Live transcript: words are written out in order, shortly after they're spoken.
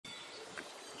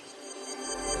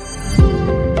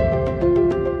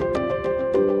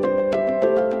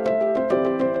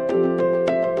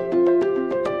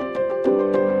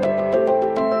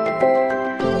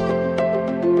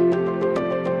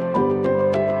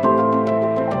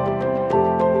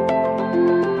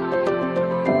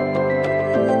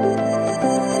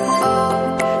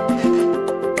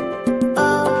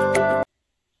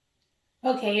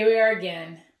Okay, here we are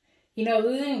again. You know,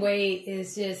 losing weight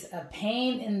is just a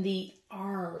pain in the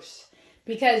arse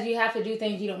because you have to do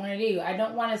things you don't want to do. I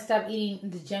don't want to stop eating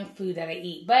the junk food that I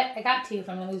eat, but I got to if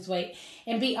I'm going to lose weight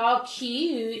and be all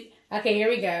cute. Okay, here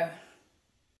we go.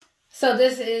 So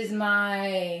this is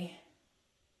my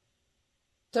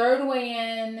third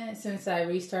weigh-in since I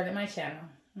restarted my channel.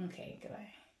 Okay, goodbye.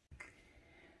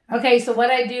 Okay, so what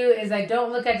I do is I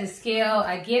don't look at the scale.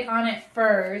 I get on it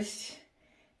first,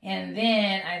 and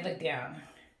then I look down.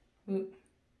 Oop.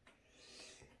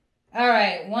 All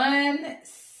right,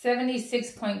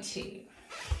 176.2.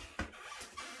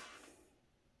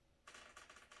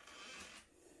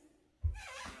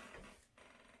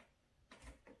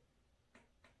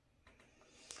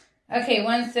 Okay,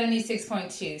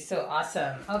 176.2. So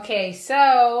awesome. Okay,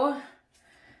 so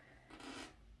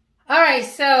all right,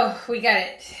 so we got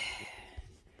it.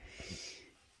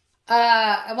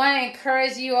 I want to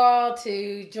encourage you all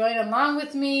to join along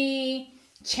with me.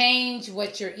 Change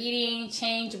what you're eating.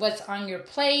 Change what's on your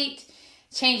plate.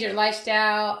 Change your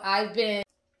lifestyle.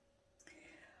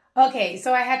 Okay,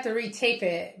 so I had to retape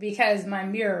it because my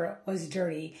mirror was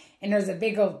dirty. And there's a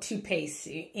big old toothpaste.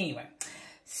 Anyway,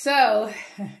 so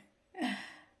I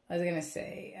was going to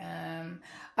say.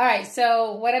 All right,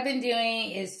 so what I've been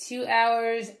doing is 2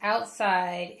 hours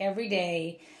outside every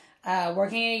day.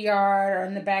 Working in a yard or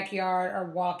in the backyard or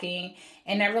walking.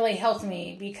 And that really helps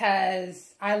me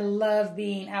because I love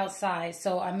being outside.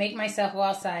 So I make myself go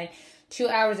outside 2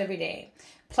 hours every day.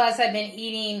 Plus I've been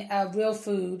eating real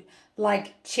food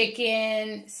like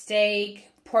chicken, steak,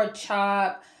 pork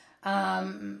chop,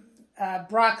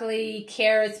 broccoli,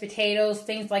 carrots, potatoes,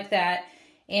 things like that.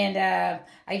 And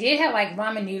I did have like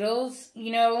ramen noodles,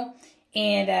 you know,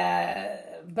 and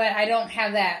but I don't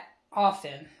have that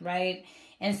often, right?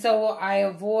 And so I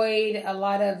avoid a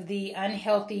lot of the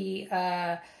unhealthy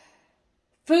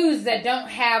foods that don't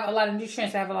have a lot of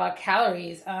nutrients, that have a lot of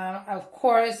calories. Of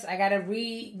course, I got to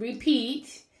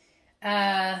repeat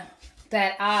that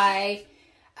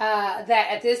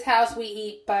at this house we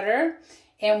eat butter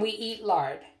and we eat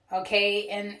lard. Okay,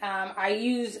 and I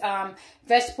use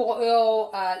vegetable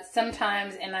oil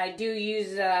sometimes, and I do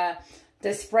use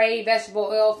the spray vegetable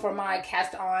oil for my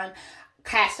cast iron.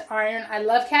 I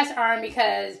love cast iron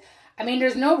because, I mean,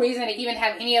 there's no reason to even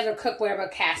have any other cookware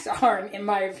but cast iron, in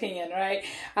my opinion, right?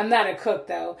 I'm not a cook,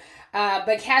 though.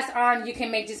 But cast iron, you can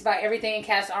make just about everything in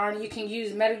cast iron. You can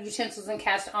use metal utensils in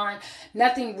cast iron.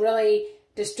 Nothing really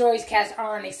destroys cast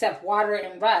iron except water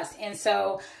and rust. And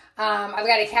so I've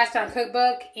got a cast iron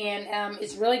cookbook, and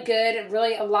it's really good.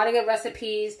 Really, a lot of good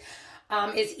recipes.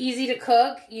 It's easy to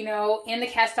cook, you know, in the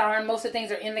cast iron. Most of the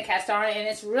things are in the cast iron, and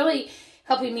it's really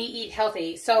helping me eat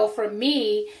healthy. So for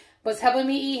me, what's helping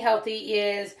me eat healthy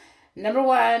is, number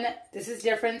one, this is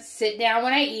different, sit down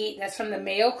when I eat. That's from the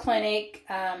Mayo Clinic.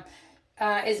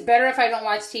 It's better if I don't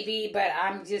watch TV, but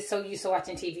I'm just so used to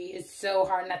watching TV. It's so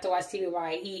hard not to watch TV while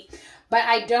I eat. But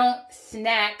I don't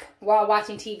snack while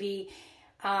watching TV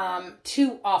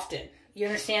too often. You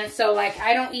understand? So like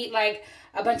I don't eat like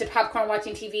a bunch of popcorn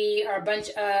watching TV or a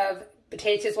bunch of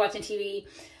potato chips watching TV.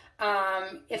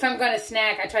 If I'm going to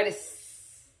snack,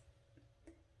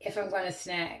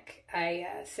 I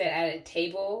sit at a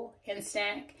table and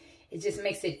snack. It just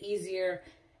makes it easier.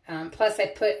 Plus, I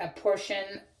put a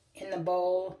portion in the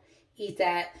bowl, eat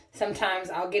that.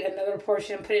 Sometimes I'll get another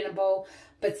portion, put it in a bowl,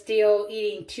 but still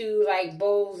eating 2 like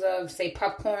bowls of, say,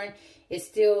 popcorn is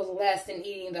still less than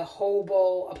eating the whole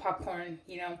bowl of popcorn,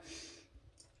 you know.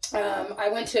 I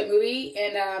went to a movie,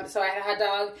 and so I had a hot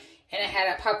dog, and I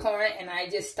had a popcorn, and I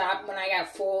just stopped when I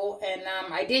got full. And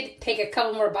I did take a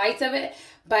couple more bites of it,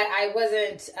 but I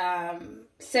wasn't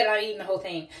set on eating the whole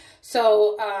thing.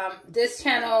 So this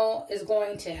channel is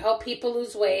going to help people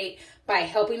lose weight by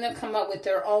helping them come up with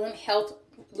their own health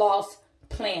loss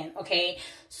plan, okay?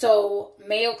 So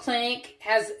Mayo Clinic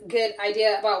has a good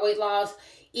idea about weight loss,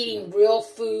 eating real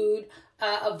food,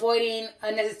 avoiding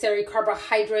unnecessary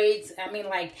carbohydrates. I mean,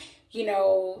 like, you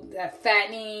know, the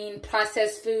fattening,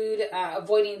 processed food,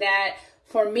 avoiding that.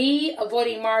 For me,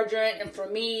 avoiding margarine, and for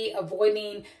me,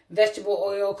 avoiding vegetable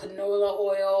oil, canola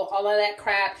oil, all of that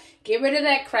crap. Get rid of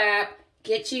that crap.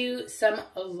 Get you some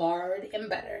lard and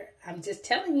butter. I'm just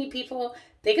telling you, people,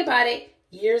 think about it.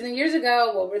 Years and years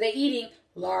ago, what were they eating?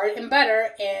 Lard and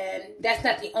butter, and that's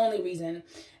not the only reason.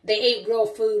 They ate real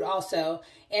food also.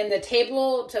 And the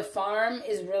Table to Farm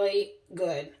is really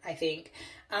good, I think.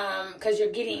 Because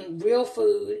you're getting real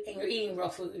food and you're eating real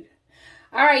food.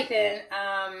 All right, then.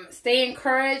 Stay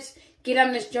encouraged. Get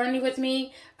on this journey with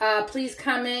me. Please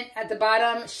comment at the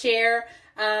bottom. Share.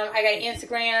 I got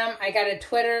Instagram. I got a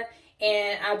Twitter.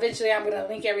 And eventually I'm going to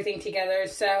link everything together.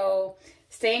 So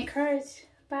stay encouraged.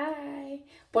 Bye.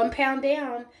 1 pound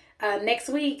down. Next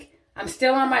week, I'm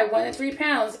still on my 1 to 3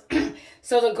 pounds.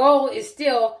 So the goal is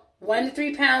still 1 to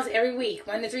 3 pounds every week.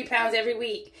 1 to 3 pounds every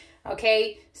week.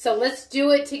 Okay? So let's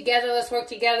do it together. Let's work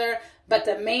together. But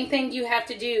the main thing you have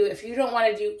to do, if you don't want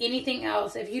to do anything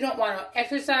else, if you don't want to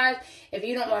exercise, if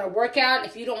you don't want to work out,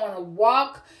 if you don't want to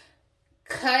walk,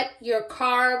 cut your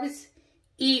carbs,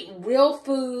 eat real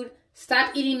food,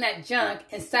 stop eating that junk,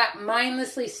 and stop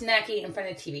mindlessly snacking in front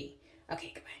of TV.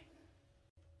 Okay, goodbye.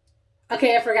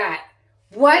 Okay, I forgot.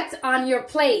 What's on your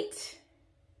plate?